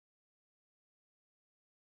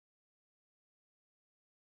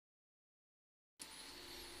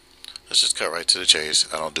let's just cut right to the chase.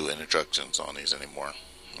 I don't do introductions on these anymore.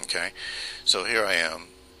 Okay, so here I am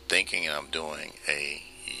thinking I'm doing a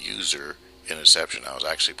user interception. I was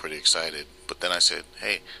actually pretty excited, but then I said,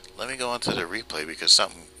 hey, let me go into the replay because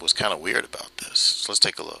something was kind of weird about this. So let's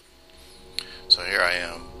take a look. So here I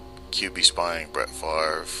am, QB spying Brett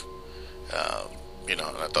Favre. Um, and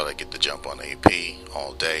I thought I'd get the jump on AP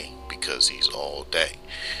all day because he's all day.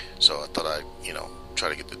 So I thought I'd, try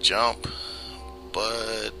to get the jump,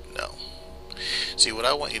 but no. See, what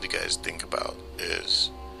I want you to guys think about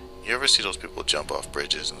is, you ever see those people jump off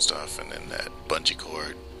bridges and stuff, and then that bungee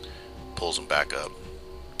cord pulls them back up?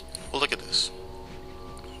 Well, look at this.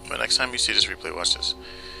 The next time you see this replay, watch this.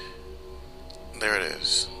 There it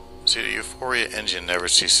is. See, the Euphoria engine never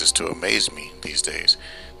ceases to amaze me these days.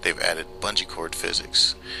 They've added bungee cord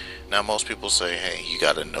physics. Now, most people say, hey, you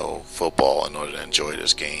gotta know football in order to enjoy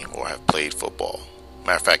this game or have played football.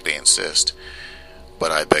 Matter of fact, they insist.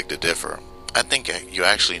 But I beg to differ. I think you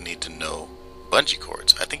actually need to know bungee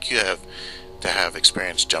cords. I think you have to have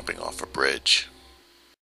experience jumping off a bridge